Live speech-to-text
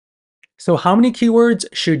So how many keywords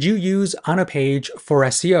should you use on a page for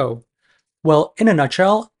SEO? Well, in a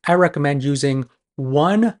nutshell, I recommend using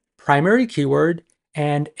one primary keyword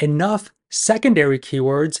and enough secondary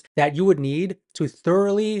keywords that you would need to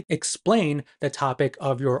thoroughly explain the topic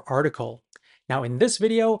of your article. Now, in this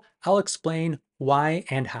video, I'll explain why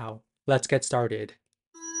and how. Let's get started.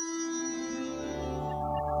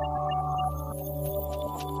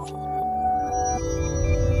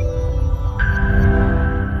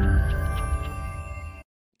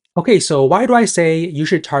 Okay, so why do I say you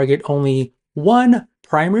should target only one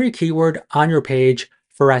primary keyword on your page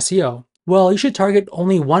for SEO? Well, you should target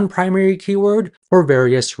only one primary keyword for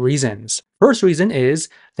various reasons. First reason is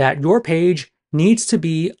that your page needs to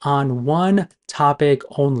be on one topic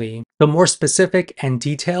only. The more specific and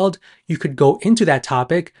detailed you could go into that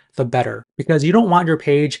topic, the better, because you don't want your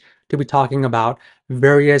page to be talking about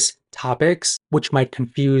various topics, which might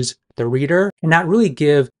confuse the reader and not really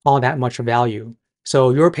give all that much value.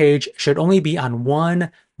 So your page should only be on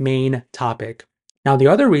one main topic. Now, the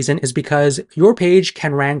other reason is because your page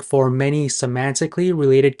can rank for many semantically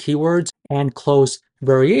related keywords and close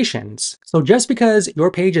variations. So just because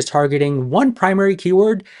your page is targeting one primary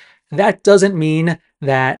keyword, that doesn't mean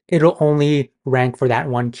that it'll only rank for that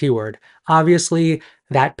one keyword. Obviously,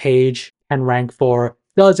 that page can rank for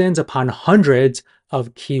dozens upon hundreds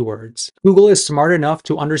of keywords. Google is smart enough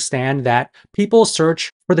to understand that people search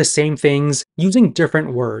for the same things using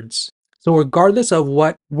different words. So regardless of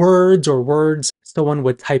what words someone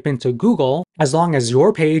would type into Google, as long as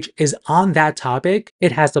your page is on that topic,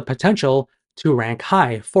 it has the potential to rank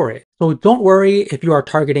high for it. So don't worry if you are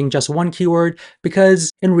targeting just one keyword,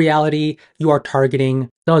 because in reality, you are targeting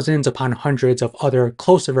dozens upon hundreds of other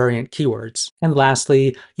close variant keywords. And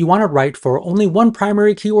lastly, you want to write for only one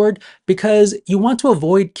primary keyword because you want to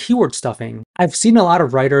avoid keyword stuffing. I've seen a lot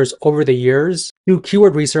of writers over the years do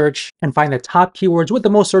keyword research and find the top keywords with the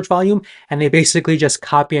most search volume, and they basically just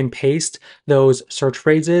copy and paste those search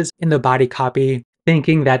phrases in the body copy,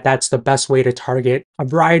 thinking that that's the best way to target a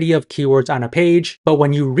variety of keywords on a page. But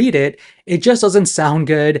when you read it, it just doesn't sound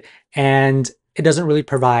good and it doesn't really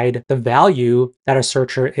provide the value that a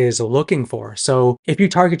searcher is looking for. So if you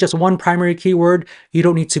target just one primary keyword, you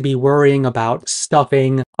don't need to be worrying about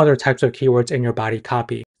stuffing other types of keywords in your body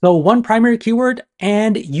copy. So one primary keyword,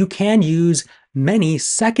 and you can use many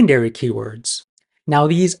secondary keywords. Now,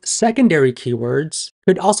 these secondary keywords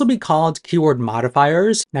could also be called keyword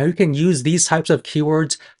modifiers. Now, you can use these types of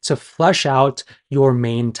keywords to flesh out your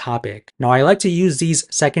main topic. Now, I like to use these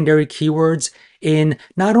secondary keywords in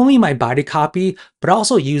not only my body copy, but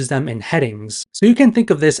also use them in headings. So you can think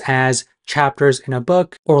of this as chapters in a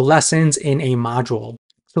book or lessons in a module.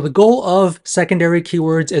 So the goal of secondary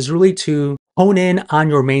keywords is really to hone in on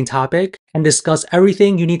your main topic and discuss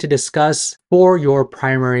everything you need to discuss for your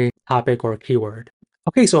primary topic or keyword.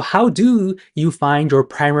 Okay, so how do you find your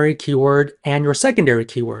primary keyword and your secondary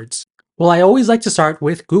keywords? Well, I always like to start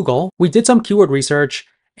with Google. We did some keyword research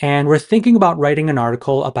and we're thinking about writing an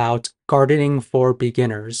article about gardening for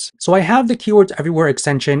beginners. So I have the Keywords Everywhere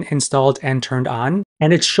extension installed and turned on,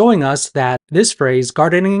 and it's showing us that this phrase,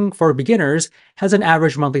 gardening for beginners, has an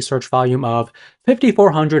average monthly search volume of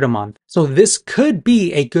 5,400 a month. So this could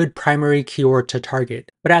be a good primary keyword to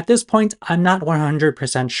target. But at this point, I'm not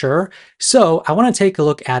 100% sure. So I want to take a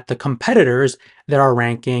look at the competitors that are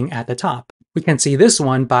ranking at the top. We can see this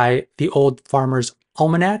one by the Old Farmer's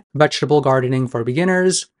Almanac, Vegetable Gardening for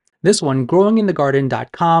Beginners. This one,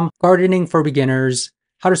 growinginthegarden.com, Gardening for Beginners,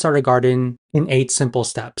 How to Start a Garden in 8 Simple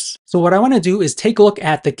Steps. So what I want to do is take a look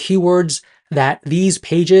at the keywords that these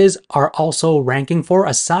pages are also ranking for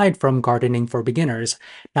aside from gardening for beginners.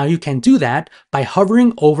 Now you can do that by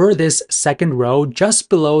hovering over this second row just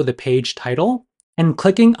below the page title and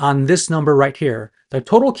clicking on this number right here, the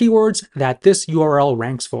total keywords that this URL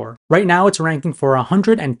ranks for. Right now it's ranking for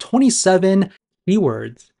 127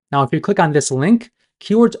 keywords. Now if you click on this link,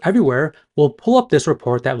 Keywords Everywhere will pull up this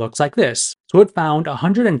report that looks like this. So it found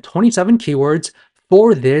 127 keywords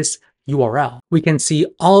for this URL. We can see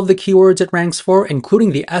all of the keywords it ranks for,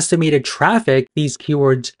 including the estimated traffic these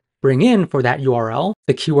keywords bring in for that URL,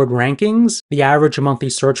 the keyword rankings, the average monthly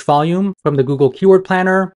search volume from the Google Keyword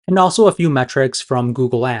Planner, and also a few metrics from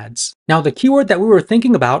Google Ads. Now, the keyword that we were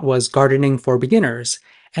thinking about was gardening for beginners.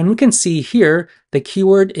 And we can see here, the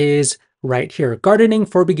keyword is right here, gardening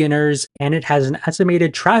for beginners, and it has an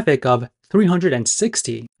estimated traffic of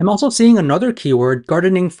 360. I'm also seeing another keyword,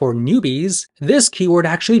 gardening for newbies. This keyword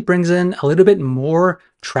actually brings in a little bit more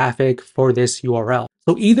traffic for this URL.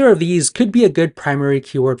 So either of these could be a good primary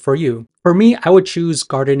keyword for you. For me, I would choose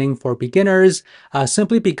gardening for beginners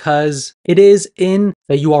simply because it is in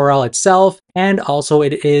the URL itself and also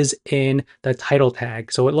it is in the title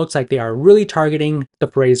tag. So it looks like they are really targeting the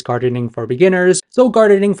phrase gardening for beginners. So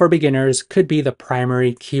gardening for beginners could be the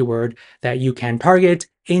primary keyword that you can target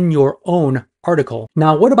in your own article.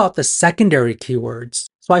 Now, what about the secondary keywords?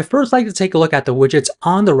 So I first like to take a look at the widgets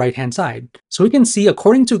on the right-hand side. So we can see,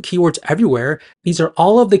 according to Keywords Everywhere, these are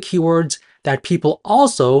all of the keywords that people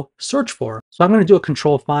also search for. So I'm going to do a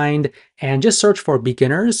control find and just search for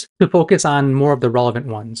beginners to focus on more of the relevant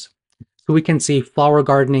ones. So we can see flower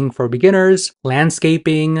gardening for beginners,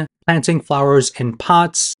 landscaping, planting flowers in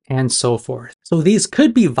pots, and so forth. So these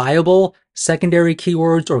could be viable secondary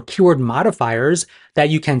keywords or keyword modifiers that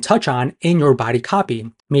you can touch on in your body copy.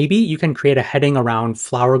 Maybe you can create a heading around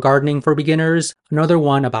flower gardening for beginners, another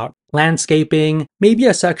one about landscaping, maybe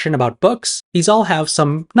a section about books. These all have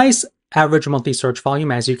some nice average monthly search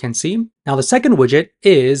volume, as you can see. Now, the second widget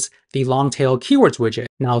is the long tail keywords widget.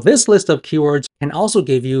 Now, this list of keywords can also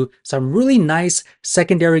give you some really nice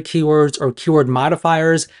secondary keywords or keyword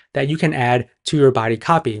modifiers that you can add to your body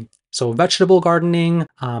copy. So vegetable gardening,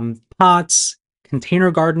 pots,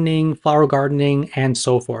 container gardening, flower gardening, and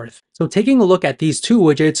so forth. So taking a look at these two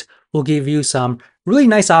widgets will give you some really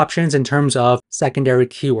nice options in terms of secondary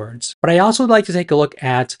keywords. But I also like to take a look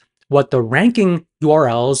at what the ranking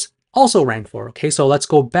URLs also rank for. Okay, so let's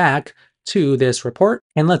go back to this report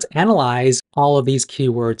and let's analyze all of these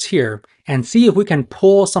keywords here and see if we can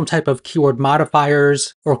pull some type of keyword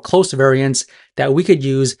modifiers or close variants that we could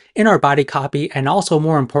use in our body copy and also,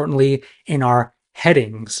 more importantly, in our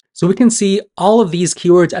headings. So we can see all of these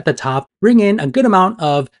keywords at the top bring in a good amount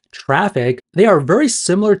of traffic. They are very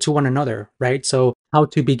similar to one another, right? So how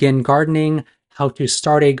to begin gardening, how to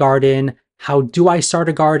start a garden, how do I start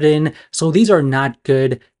a garden? So these are not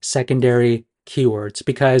good secondary keywords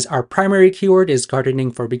because our primary keyword is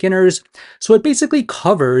gardening for beginners. So it basically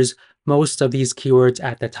covers most of these keywords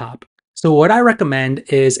at the top. So what I recommend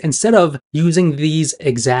is, instead of using these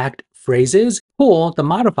exact phrases, pull the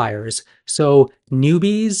modifiers. So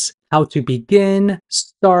newbies, how to begin,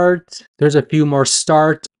 start. There's a few more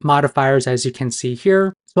start modifiers, as you can see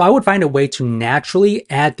here. So I would find a way to naturally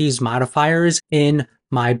add these modifiers in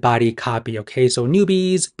my body copy. Okay, so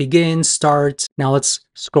newbies, begin, start. Now let's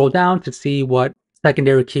scroll down to see what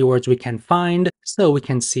secondary keywords we can find. So we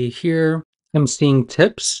can see here, I'm seeing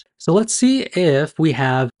tips. So let's see if we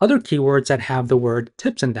have other keywords that have the word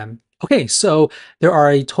tips in them. Okay, so there are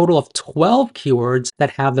a total of 12 keywords that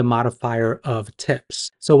have the modifier of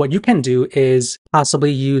tips. So what you can do is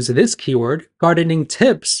possibly use this keyword, gardening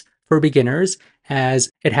tips for beginners, as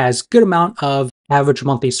it has good amount of average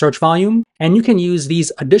monthly search volume, and you can use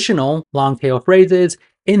these additional long tail phrases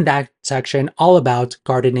in that section all about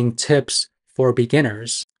gardening tips for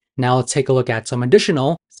beginners. Now let's take a look at some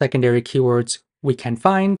additional secondary keywords we can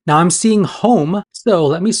find. Now I'm seeing home, so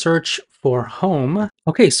let me search for home.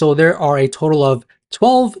 Okay, so there are a total of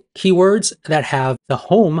 12 keywords that have the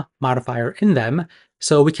home modifier in them.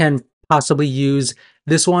 So we can possibly use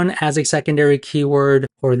this one as a secondary keyword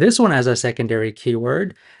or this one as a secondary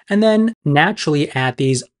keyword, and then naturally add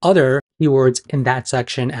these other keywords in that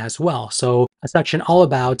section as well. So a section all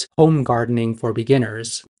about home gardening for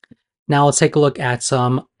beginners. Now let's take a look at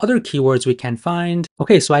some other keywords we can find.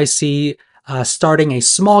 Okay, so I see starting a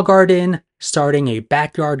small garden, starting a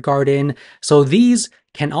backyard garden. So these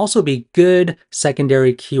can also be good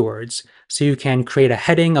secondary keywords. So you can create a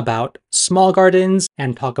heading about small gardens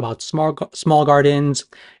and talk about small gardens.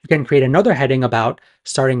 You can create another heading about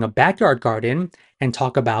starting a backyard garden and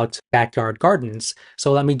talk about backyard gardens.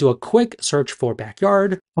 So let me do a quick search for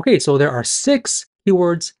backyard. Okay, so there are 6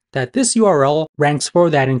 keywords that this URL ranks for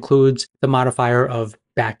that includes the modifier of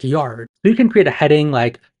backyard. So you can create a heading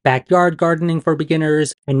like backyard gardening for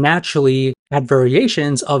beginners and naturally add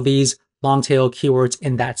variations of these long tail keywords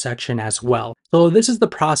in that section as well. So this is the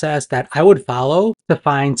process that I would follow to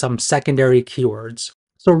find some secondary keywords.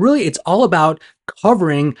 So really it's all about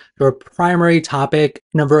covering your primary topic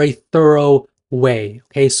in a very thorough way.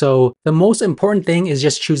 Okay, so the most important thing is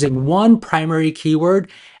just choosing one primary keyword,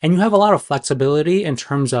 and you have a lot of flexibility in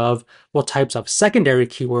terms of what types of secondary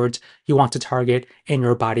keywords you want to target in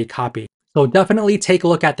your body copy. So definitely take a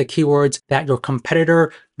look at the keywords that your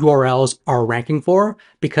competitor URLs are ranking for,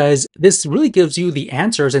 because this really gives you the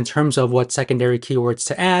answers in terms of what secondary keywords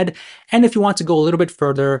to add. And if you want to go a little bit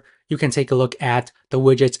further, you can take a look at the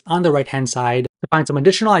widgets on the right-hand side to find some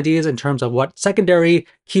additional ideas in terms of what secondary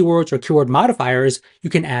keywords or keyword modifiers you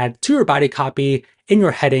can add to your body copy in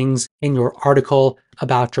your headings in your article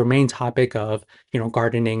about your main topic of,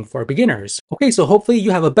 gardening for beginners. Okay, so hopefully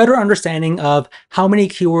you have a better understanding of how many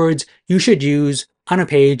keywords you should use on a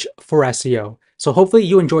page for SEO. So hopefully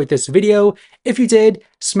you enjoyed this video. If you did,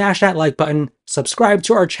 smash that like button, subscribe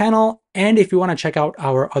to our channel, and if you want to check out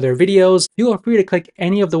our other videos, feel free to click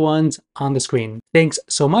any of the ones on the screen. Thanks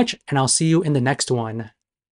so much, and I'll see you in the next one.